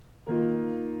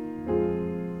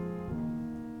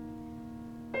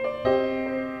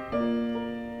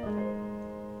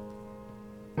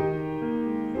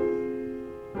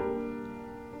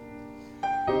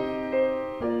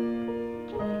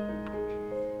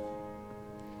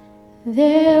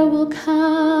There will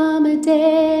come a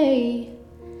day,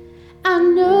 I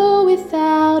know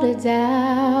without a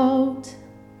doubt,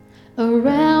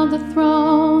 around the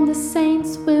throne the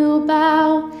saints will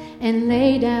bow and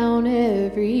lay down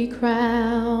every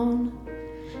crown.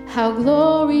 How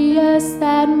glorious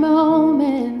that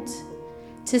moment,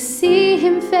 to see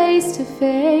him face to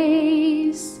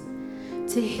face,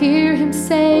 to hear him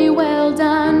say, "Well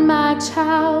done, my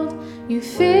child, you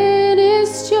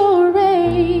finished your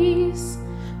race."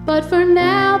 But for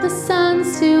now the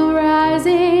sun's still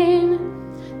rising,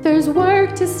 there's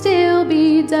work to still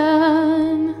be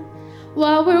done,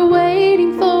 while we're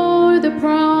waiting for the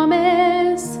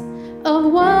promise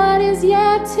of what is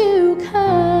yet to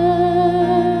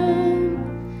come.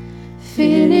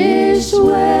 Finish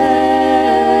well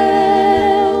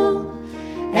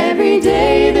every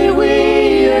day that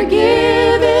we are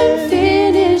given.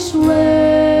 Finish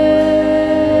well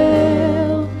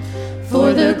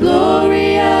for the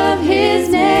glory of his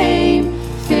name.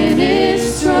 Finish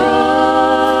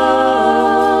strong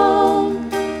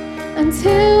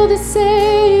until the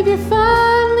Savior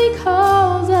finally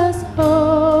calls us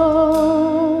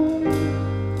home.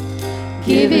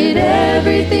 Give it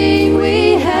everything we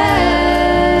have.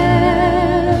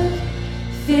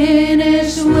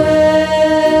 Finish well.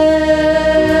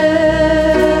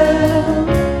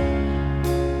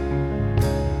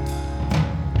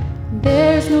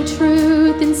 There's no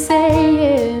truth in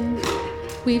saying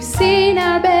we've seen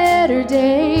our better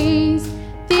days.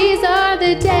 These are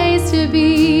the days to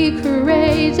be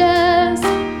courageous.